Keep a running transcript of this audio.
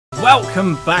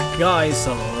Welcome back, guys,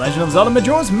 to Legend of Zelda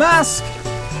Majora's Mask!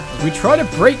 As we try to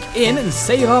break in and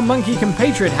save our monkey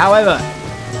compatriot, however,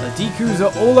 the Dekus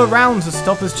are all around to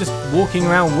stop us just walking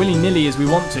around willy-nilly as we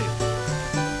want to.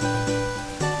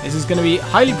 This is going to be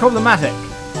highly problematic.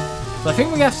 So I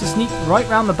think we have to sneak right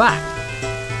round the back.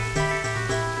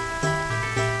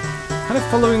 Kind of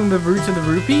following the route of the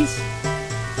rupees.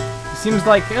 It seems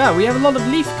like, we have a lot of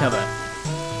leaf cover.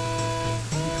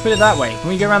 Put it that way. Can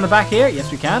we go around the back here?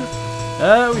 Yes, we can.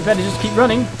 We better just keep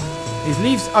running. These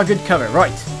leaves are good cover.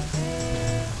 Right.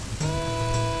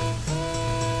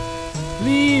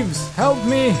 Leaves, help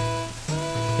me.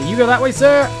 Okay, you go that way,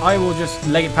 sir. I will just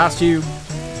leg it past you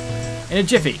in a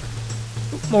jiffy.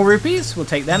 More rupees. We'll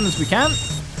take them as we can.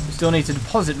 We still need to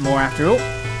deposit more after all.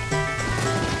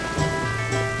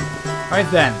 Right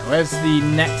then. Where's the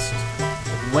next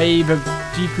wave of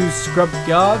Deku scrub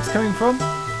guards coming from?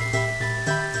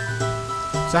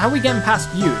 So how are we getting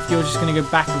past you if you're just going to go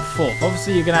back and forth?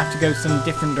 Obviously you're going to have to go some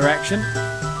different direction.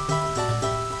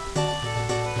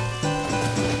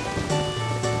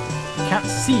 Can't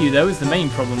see you though is the main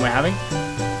problem we're having.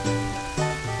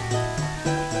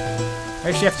 We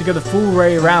actually have to go the full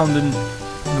way around and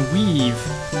weave.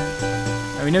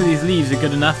 And we know these leaves are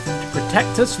good enough to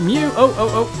protect us from you.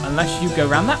 Oh, unless you go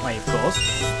around that way, of course.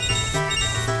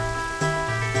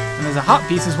 And there's a heart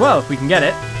piece as well if we can get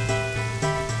it.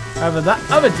 However, that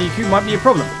other Deku might be a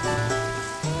problem.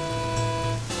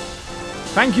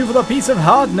 Thank you for the piece of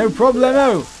heart, no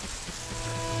problemo.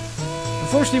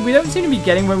 Unfortunately, we don't seem to be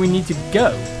getting where we need to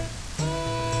go.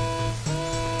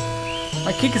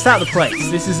 Might kick us out of the place.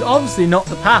 This is obviously not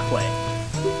the pathway.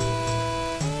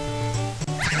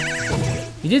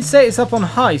 He did say it's up on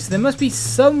high, so there must be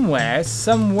somewhere,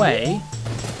 some way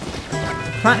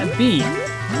to plant a beam.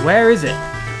 Where is it?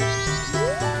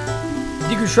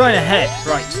 Deku Shrine ahead,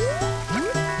 right.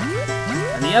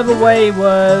 And the other way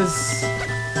was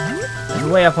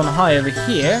way up on high over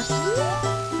here.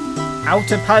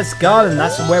 Outer Palace Garden,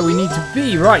 that's where we need to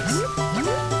be, right.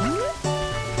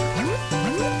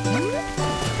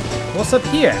 What's up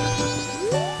here?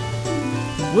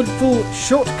 Woodfall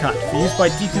shortcut for use by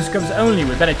Deku Scrubs only.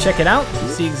 We better check it out and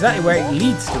see exactly where it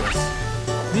leads to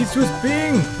us. Leads to us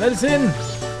being. Let us in.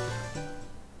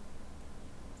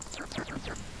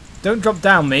 Don't drop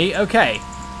down me. Okay.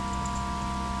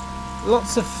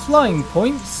 Lots of flying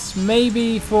points.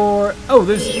 Maybe for... Oh,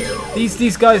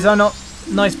 these guys are not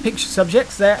nice picture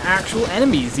subjects. They're actual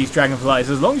enemies, these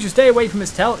dragonflies. As long as you stay away from its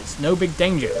tail, it's no big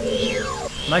danger.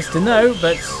 Nice to know,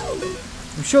 but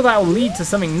I'm sure that will lead to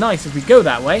something nice if we go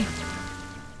that way.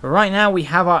 But right now, we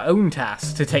have our own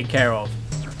tasks to take care of.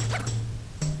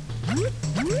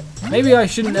 Maybe I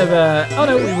shouldn't have... Oh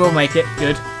no, we will make it.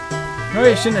 Good. Maybe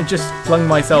I shouldn't have just flung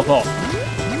myself off.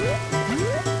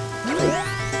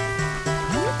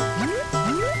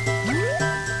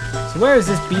 So where is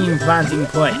this beam planting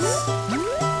place?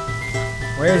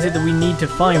 Where is it that we need to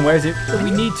find? Where is it that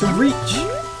we need to reach?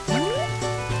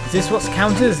 Is this what's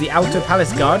counted as the Outer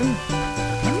Palace Garden?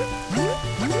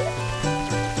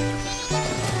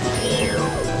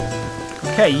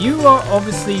 Okay, you are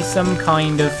obviously some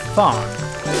kind of farm.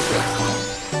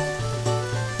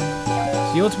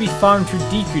 So you ought to be farmed through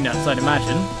Deku nuts, I'd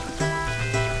imagine.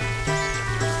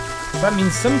 So that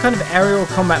means some kind of aerial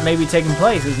combat may be taking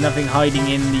place. There's nothing hiding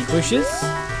in the bushes.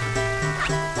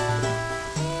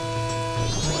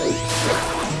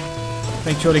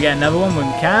 Make sure to get another one when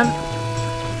we can.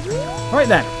 Right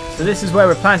then, so this is where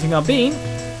we're planting our bean.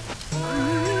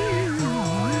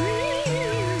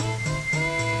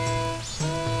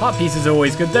 Heart pieces are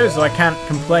always good though, so I can't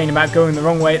complain about going the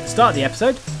wrong way at the start of the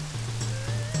episode.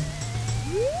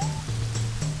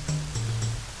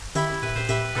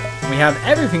 We have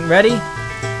everything ready.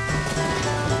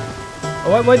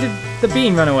 Oh, why did the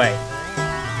bean run away?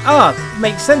 Ah,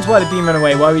 makes sense why the bean ran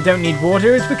away. Why we don't need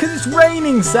water. It's because it's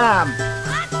raining, Sam.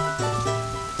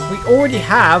 We already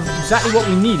have exactly what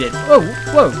we needed. Whoa,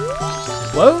 whoa,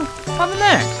 whoa! What happened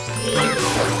there?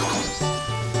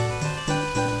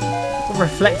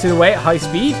 Reflected away at high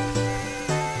speed.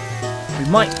 We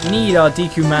might need our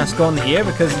Deku mask on here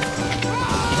because,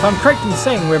 if I'm correct in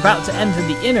saying, we're about to enter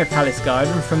the inner palace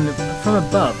garden from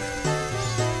above.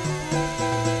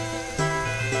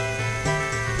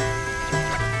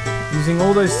 Using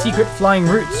all those secret flying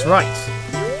routes, right.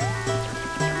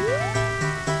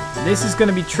 This is going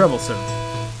to be troublesome.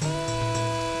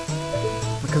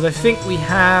 Because I think we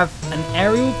have an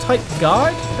aerial type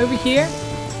guard over here.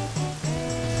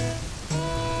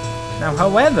 Now,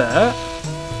 however,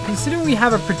 considering we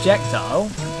have a projectile,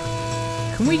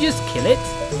 can we just kill it?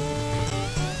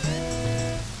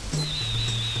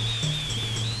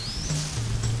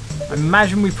 I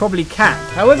imagine we probably can't.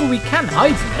 However, we can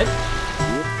hide from it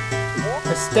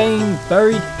by staying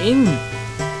buried in.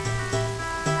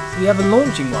 So we have a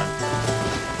launching one.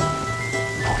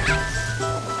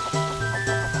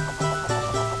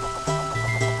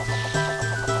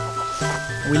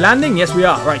 Are we landing? Yes, we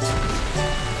are. Right.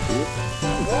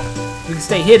 We can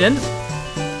stay hidden.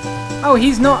 Oh,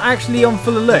 he's not actually on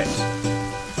full alert.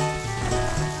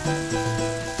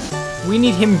 We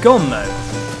need him gone, though.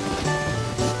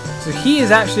 So he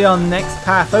is actually our next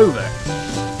path over.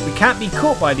 We can't be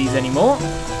caught by these anymore.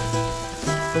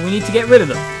 But we need to get rid of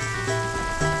them.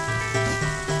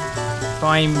 If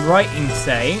I'm right in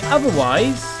saying.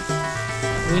 Otherwise,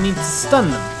 we need to stun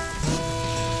them.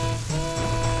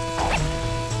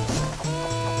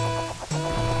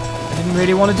 I didn't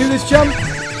really want to do this jump.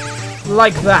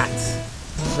 Like that.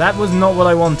 That was not what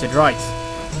I wanted, right.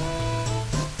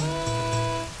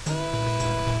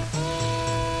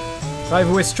 So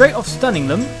either we're straight off stunning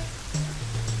them,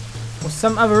 or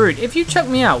some other route. If you chuck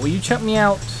me out, will you chuck me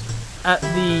out at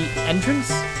the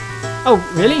entrance? Oh,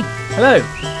 really? Hello.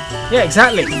 Yeah,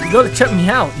 exactly. You got to chuck me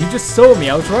out. You just saw me.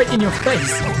 I was right in your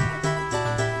face.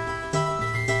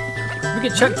 If we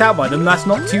get chucked out by them, that's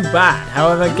not too bad.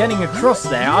 However, getting across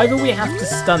there, either we have to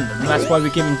stun them, that's why we're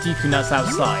giving Deku nuts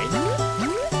outside,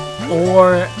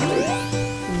 or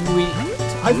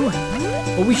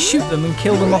we shoot them and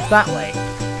kill them off that way.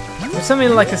 With something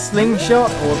like a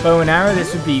slingshot or a bow and arrow,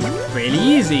 this would be really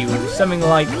easy. With something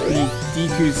like the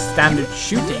Deku's standard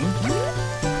shooting,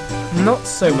 not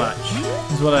so much,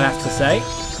 is what I have to say.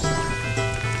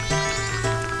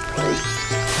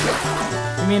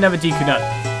 Give me another Deku nut.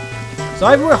 So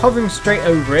either we're hovering straight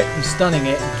over it and stunning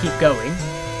it and keep going,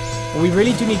 or we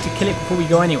really do need to kill it before we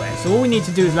go anywhere. So all we need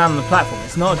to do is land on the platform.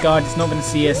 It's not a guard, it's not going to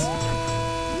see us.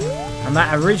 And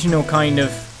that original kind of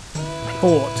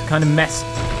fort kind of messed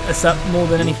us up more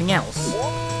than anything else.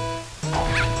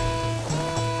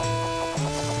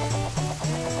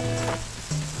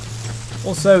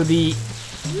 Also, the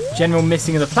general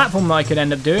missing of the platform that I could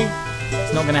end up doing,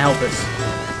 it's not going to help us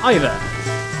either.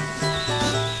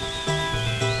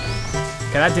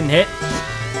 Okay, that didn't hit.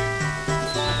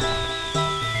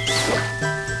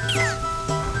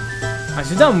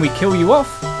 Nicely done, we kill you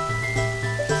off.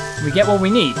 We get what we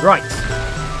need, right.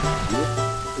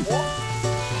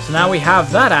 So now we have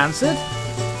that answered.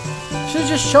 Should have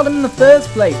just shot him in the first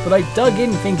place, but I dug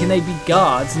in thinking they'd be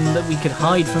guards and that we could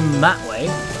hide from them that way.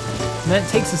 And then it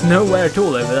takes us nowhere at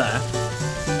all over there.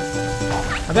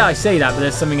 I bet I say that, but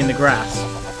there's something in the grass.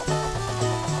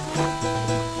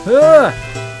 Ugh!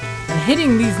 And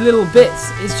hitting these little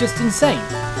bits is just insane.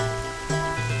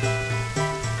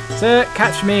 Sir,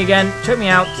 catch me again. Check me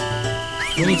out.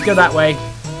 We need to go that way.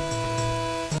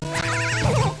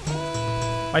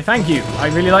 Why, thank you. I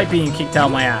really like being kicked out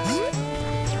my ass.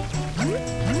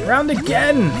 Round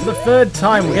again for the third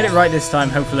time. We'll get it right this time,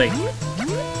 hopefully.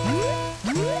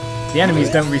 The enemies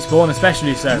don't respawn,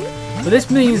 especially so. But this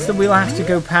means that we'll have to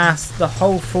go past the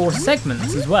whole 4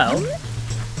 segments as well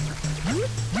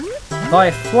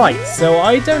via flight. So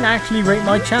I don't actually rate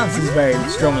my chances very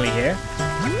strongly here.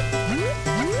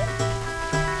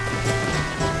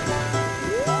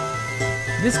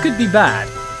 This could be bad.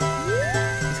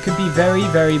 This could be very,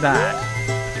 very bad.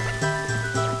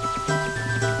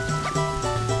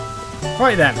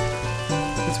 Right then.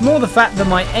 It's more the fact that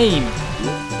my aim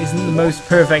isn't the most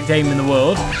perfect aim in the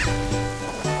world.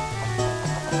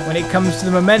 When it comes to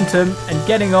the momentum and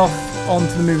getting off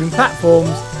onto the moving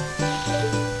platforms,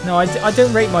 no, I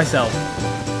don't rate myself.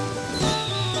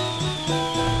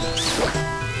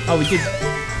 Oh, we did.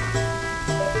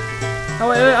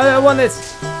 Oh, I want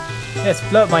this. Yes,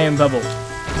 blow up my own bubble.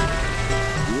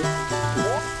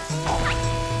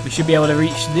 We should be able to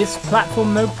reach this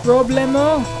platform, no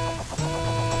problemo.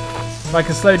 If I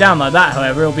can slow down like that,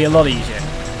 however, it'll be a lot easier.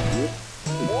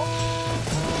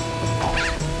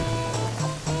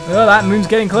 Oh, that moon's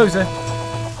getting closer.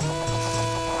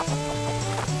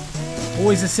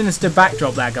 Always a sinister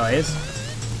backdrop, that guy is.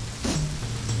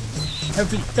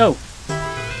 Hopefully... Oh.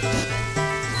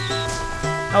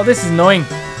 Oh, this is annoying.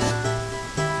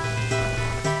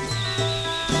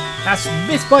 That's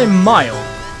missed by a mile.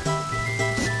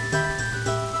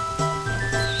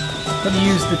 Gotta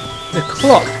use the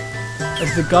clock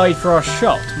as the guide for our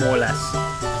shot, more or less.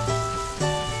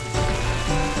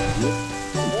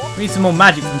 We need some more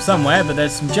magic from somewhere, but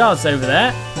there's some jars over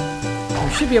there.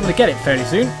 We should be able to get it fairly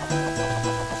soon.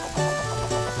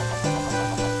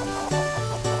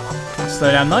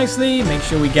 Slow down nicely, make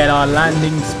sure we get our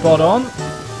landing spot on.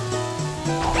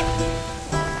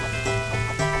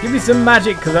 Give me some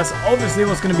magic, because that's obviously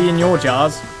what's going to be in your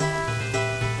jars.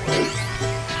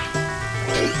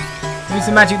 Piece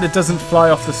of magic that doesn't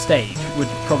fly off the stage would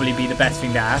probably be the best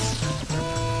thing to ask.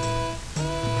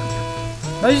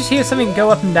 Did I just hear something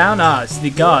go up and down? Ah, it's the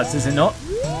guards, is it not?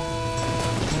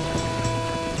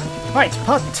 Right,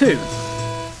 part 2.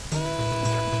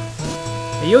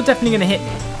 You're definitely going to hit me.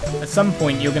 At some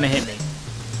point, you're going to hit me.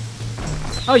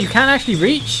 Oh, you can actually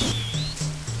reach?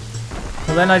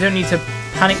 Well, then I don't need to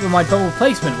panic with my bubble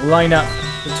placement. We'll line up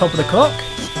the top of the clock.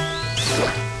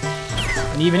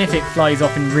 And even if it flies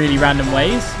off in really random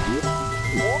ways,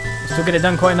 we'll still get it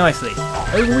done quite nicely.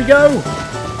 Over we go!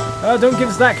 Oh, don't give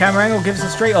us that camera angle, give us a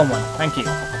straight on one. Thank you.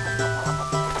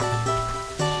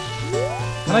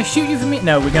 Can I shoot you from me?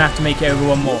 No, we're going to have to make it over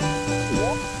one more.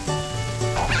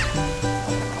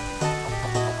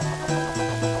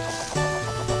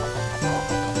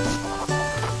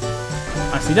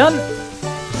 Nicely done.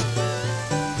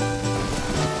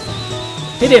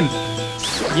 Hit him.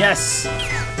 Yes.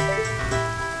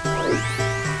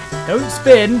 Don't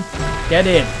spin. Get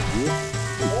in.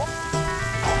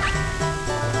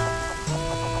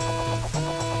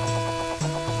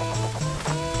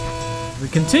 We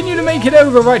continue to make it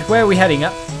over. Right, where are we heading?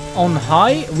 Up on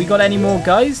high? Have we got any more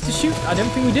guys to shoot? I don't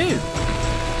think we do.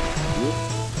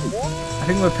 I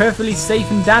think we're perfectly safe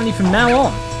and dandy from now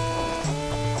on.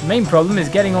 The main problem is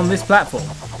getting on this platform.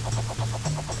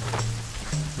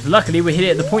 Luckily, we hit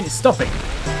it at the point it's stopping.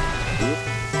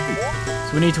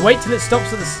 So we need to wait till it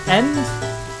stops at the end,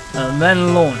 and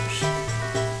then launch.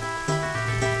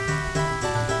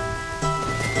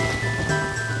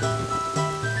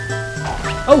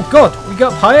 Oh god, we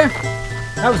got up higher?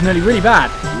 That was nearly really bad.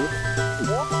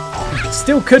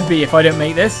 Still could be if I don't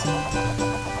make this.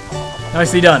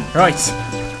 Nicely done. Right.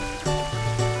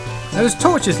 Those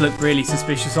torches look really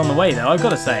suspicious on the way though, I've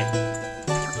got to say.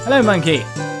 Hello, monkey.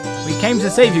 We came to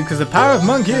save you because the power of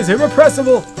monkey is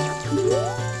irrepressible.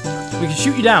 We can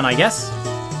shoot you down, I guess.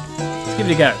 Let's give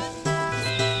it a go.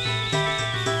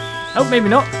 Oh, maybe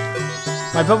not.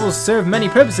 My bubbles serve many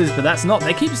purposes, but that's not.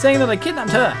 They keep saying that I kidnapped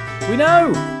her. We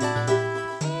know.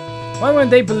 Why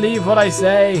won't they believe what I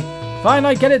say? Fine,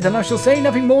 I get it. Then I shall say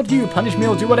nothing more to you. Punish me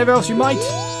or do whatever else you might.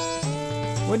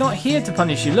 We're not here to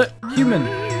punish you. Look, human.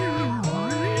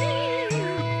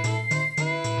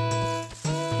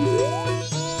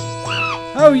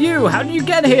 Oh, you! How did you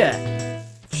get here?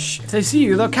 Shh, if they see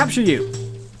you, they'll capture you.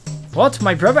 What?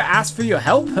 My brother asked for your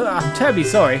help? I'm terribly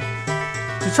sorry.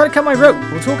 So try to cut my rope.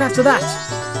 We'll talk after that.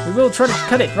 We will try to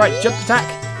cut it. Right, jump attack.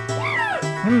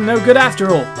 No good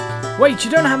after all. Wait, you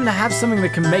don't happen to have something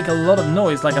that can make a lot of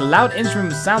noise, like a loud instrument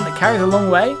with sound that carries a long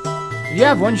way? If you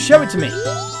have one, show it to me.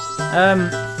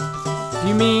 Do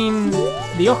you mean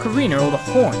the ocarina or the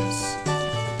horns?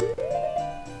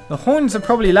 The horns are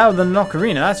probably louder than an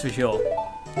ocarina, that's for sure.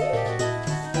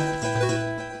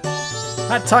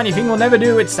 That tiny thing will never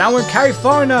do. Its sound won't carry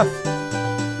far enough.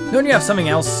 Don't you have something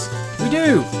else? We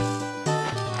do.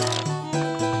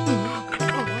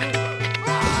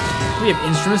 We have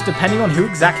instruments depending on who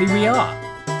exactly we are.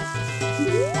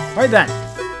 Right then.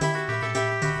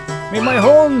 Make my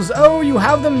horns. Oh, you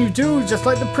have them. You do. Just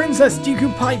like the Princess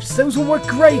Deku pipes. Those will work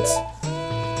great.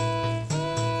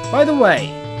 By the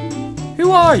way,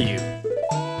 who are you?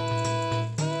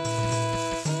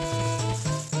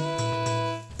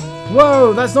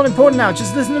 Whoa, that's not important now,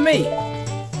 just listen to me.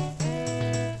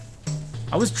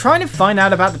 I was trying to find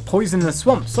out about the poison in the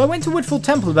swamp, so I went to Woodfall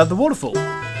Temple above the waterfall.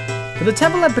 But the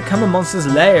temple had become a monster's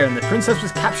lair and the princess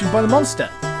was captured by the monster.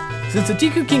 Since the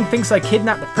Deku King thinks I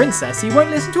kidnapped the princess, he won't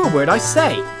listen to a word I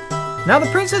say. Now the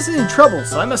princess is in trouble,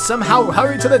 so I must somehow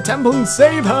hurry to the temple and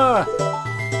save her.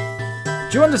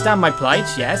 Do you understand my plight?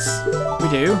 Yes, we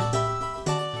do.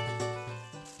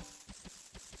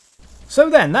 So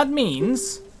then, that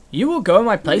means you will go in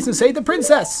my place and save the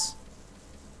princess.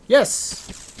 Yes.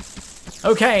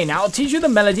 Okay, now I'll teach you the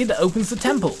melody that opens the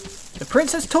temple. The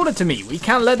princess taught it to me. We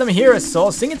can't let them hear us, so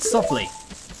I'll sing it softly.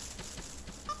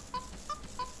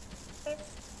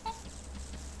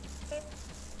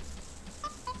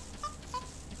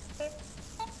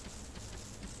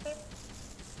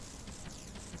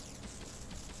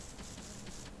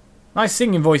 Nice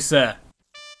singing voice, sir.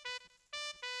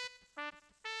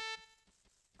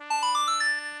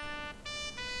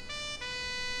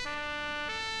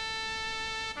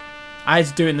 I had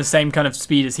to do it in the same kind of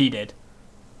speed as he did.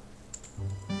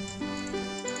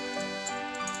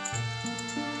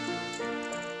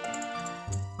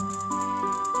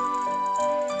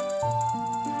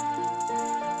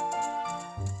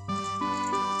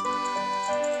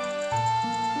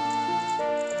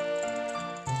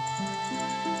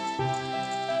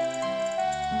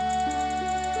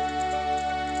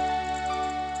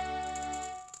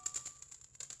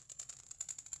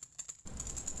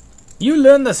 You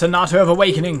learn the Sonata of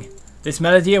Awakening. This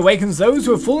melody awakens those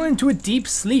who have fallen into a deep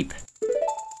sleep.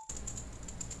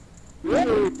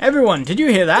 Everyone, did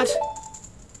you hear that?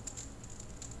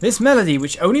 This melody,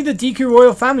 which only the Deku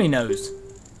royal family knows.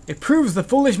 It proves the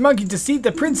foolish monkey deceived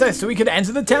the princess so he could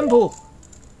enter the temple.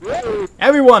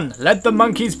 Everyone, let the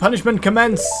monkey's punishment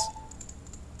commence.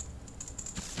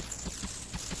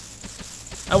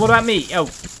 Oh, what about me? Oh.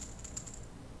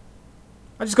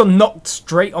 I just got knocked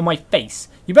straight on my face.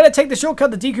 You better take the shortcut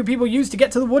the Deku people use to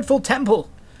get to the Woodfall Temple.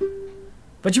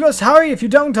 But you must hurry. If you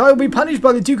don't, I will be punished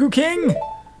by the Deku King.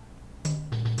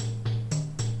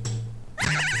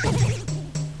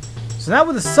 So now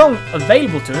with the song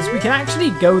available to us, we can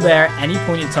actually go there at any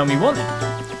point in time we wanted.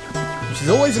 Which is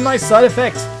always a nice side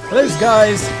effect. Hello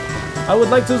guys. I would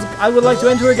like to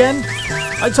enter again.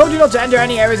 I told you not to enter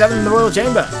any areas other than the Royal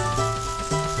Chamber.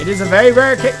 It is a very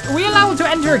rare case. Are we allowed to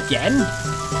enter again?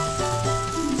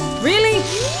 Really?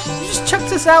 You just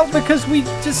chucked us out because we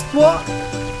just what?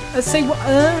 Let's say what?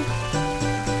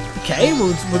 Okay,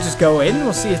 we'll just go in.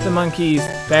 We'll see if the monkey's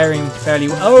faring fairly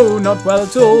well. Oh, not well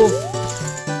at all.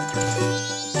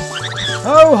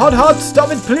 Oh, hot,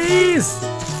 stop it, please!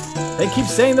 They keep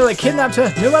saying that I kidnapped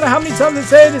her. No matter how many times they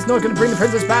say it, it's not going to bring the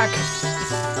princess back.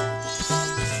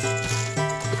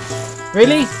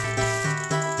 Really?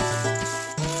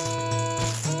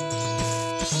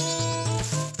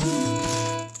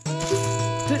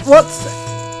 What?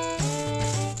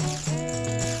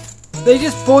 They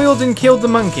just boiled and killed the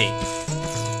monkey.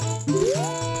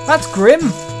 That's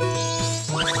grim.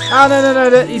 Oh,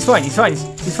 no. He's fine.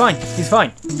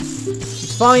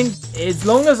 As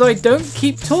long as I don't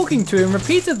keep talking to him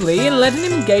repeatedly and letting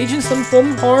him engage in some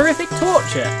form of horrific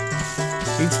torture.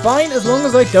 He's fine as long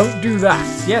as I don't do that.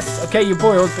 Yes, okay, you're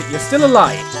boiled, but you're still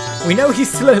alive. We know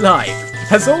he's still alive.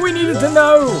 That's all we needed to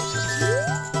know.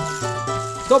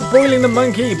 Stop boiling the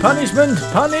monkey. Punishment.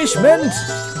 I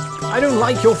don't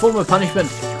like your form of punishment.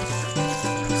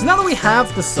 So now that we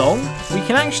have the song, we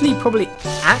can actually probably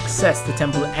access the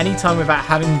temple at any time without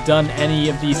having done any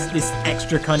of this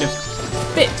extra kind of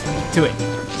bit to it.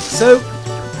 So,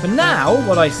 for now,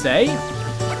 what I say,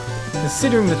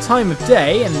 considering the time of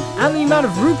day and the amount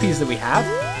of rupees that we have,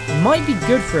 it might be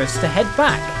good for us to head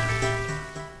back.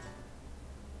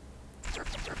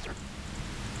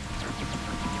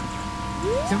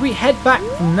 So if we head back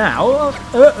from now...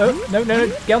 No,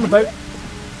 get on the boat.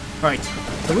 Right,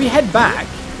 so we head back,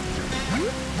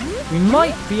 we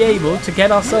might be able to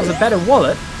get ourselves a better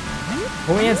wallet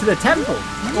when we enter the temple.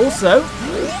 Also,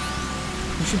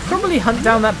 we should probably hunt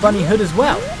down that bunny hood as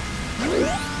well.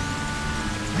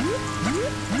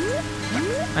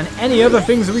 And any other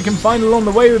things that we can find along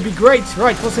the way would be great.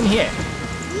 Right, what's in here?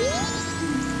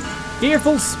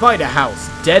 Fearful spider house,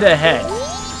 dead ahead.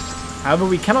 However,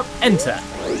 we cannot enter.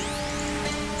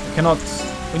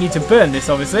 We need to burn this,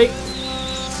 obviously.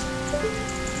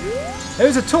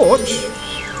 There's a torch.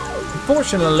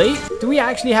 Unfortunately, do we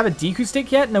actually have a Deku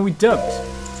stick yet? No, we don't.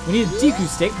 We need a Deku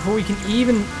stick before we can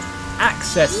even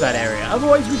access that area.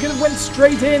 Otherwise, we could have went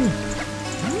straight in.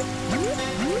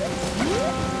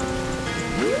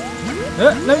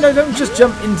 No, don't just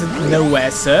jump into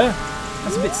nowhere, sir.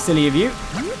 That's a bit silly of you.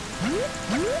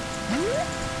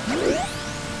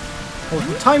 Well,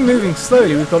 with time moving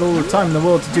slowly, we've got all the time in the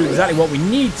world to do exactly what we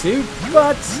need to,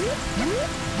 but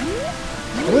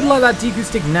I would like that Deku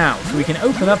stick now, so we can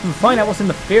open up and find out what's in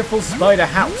the fearful spider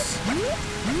house.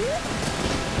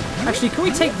 Actually, can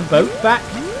we take the boat back?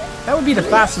 That would be the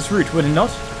fastest route, would it not?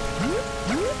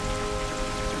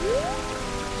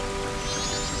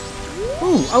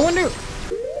 Ooh, I wonder...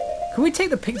 Can we take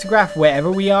the pictograph wherever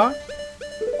we are?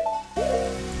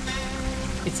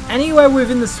 It's anywhere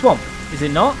within the swamp, is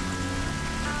it not?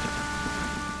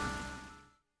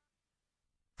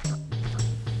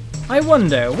 I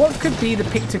wonder, what could be the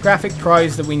pictographic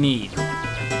prize that we need?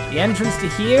 The entrance to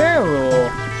here, or...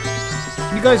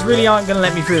 You guys really aren't going to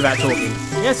let me through without talking.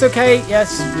 Yes, okay,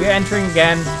 yes, we're entering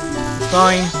again.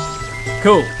 Fine.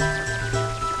 Cool.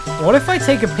 What if I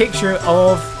take a picture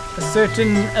of a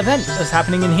certain event that's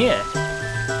happening in here?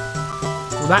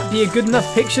 Will that be a good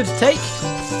enough picture to take?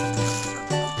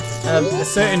 A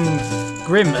certain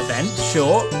grim event,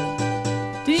 sure.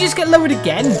 Did you just get lowered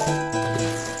again?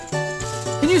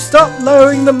 Can you stop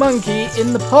lowering the monkey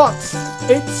in the pot?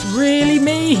 It's really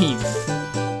mean.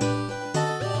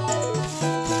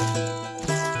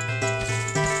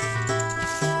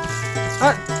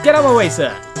 Get out of my way,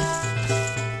 sir.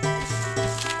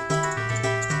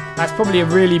 That's probably a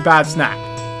really bad snack.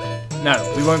 No,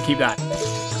 we won't keep that.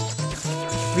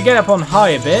 If we get up on high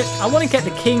a bit, I want to get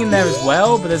the king in there as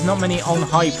well, but there's not many on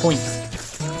high points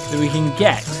that we can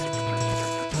get.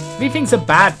 he thinks a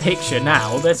bad picture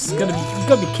now, that's gonna be, you've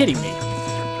got to be kidding me.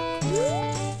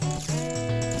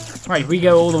 Right, we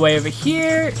go all the way over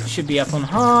here. Should be up on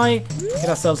high. Get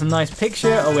ourselves a nice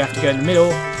picture. Oh, we have to go in the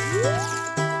middle.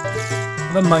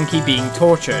 Of a monkey being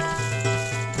tortured.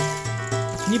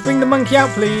 Can you bring the monkey out,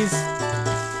 please?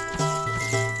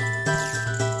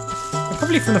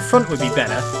 Probably from the front would be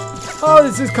better. Oh,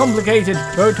 this is complicated.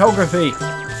 Photography.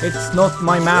 It's not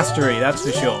my mastery, that's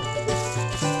for sure.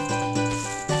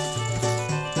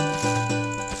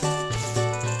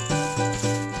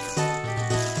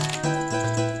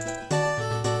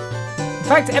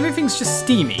 In fact, everything's just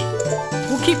steamy.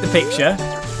 We'll keep the picture,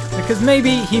 because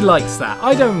maybe he likes that.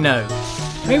 I don't know.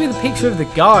 Maybe the picture of the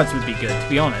guards would be good, to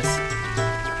be honest.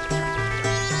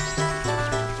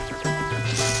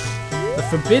 The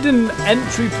forbidden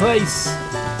entry place.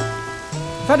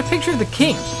 In fact, a picture of the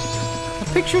king. A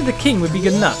picture of the king would be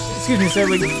good enough. Excuse me, sir.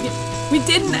 We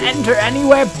didn't enter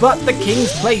anywhere but the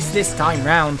king's place this time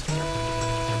round.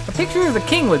 A picture of the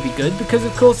king would be good, because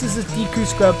of course this is Deku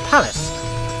Scrub Palace.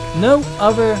 No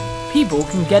other people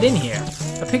can get in here.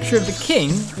 A picture of the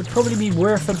king would probably be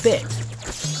worth a bit.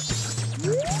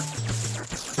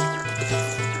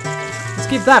 Let's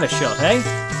give that a shot, eh?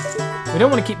 We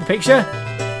don't want to keep the picture,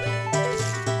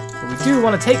 but we do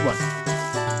want to take one.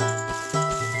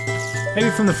 Maybe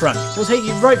from the front. We'll take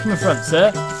you right from the front,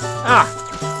 sir. Ah!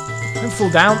 Don't fall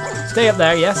down. Stay up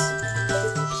there, yes.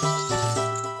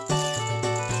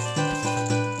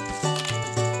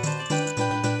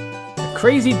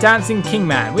 Crazy dancing king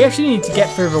man. We actually need to get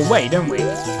further away, don't we?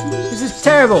 This is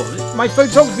terrible. My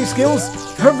photography skills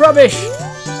are rubbish.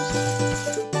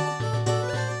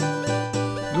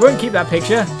 We won't keep that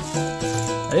picture.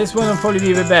 This one will probably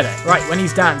be a bit better. Right, when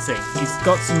he's dancing. He's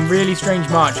got some really strange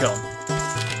march on.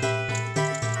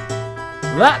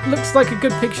 That looks like a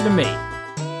good picture to me.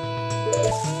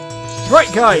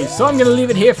 Right guys, so I'm going to leave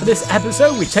it here for this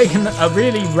episode. We've taken a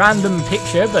really random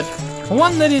picture, but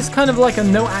one that is kind of like a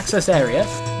no access area,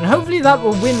 and hopefully that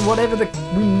will win whatever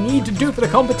we need to do for the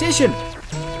competition.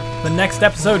 The next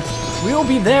episode, we will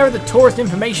be there at the Tourist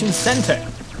Information Center,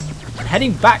 and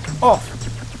heading back off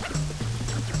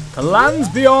to lands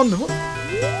beyond.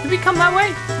 Did we come that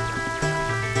way?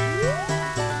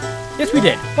 Yes, we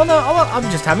did. Well, no, I'm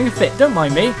just having a fit. Don't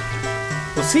mind me.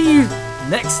 We'll see you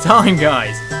next time,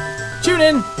 guys. Tune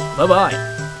in. Bye-bye.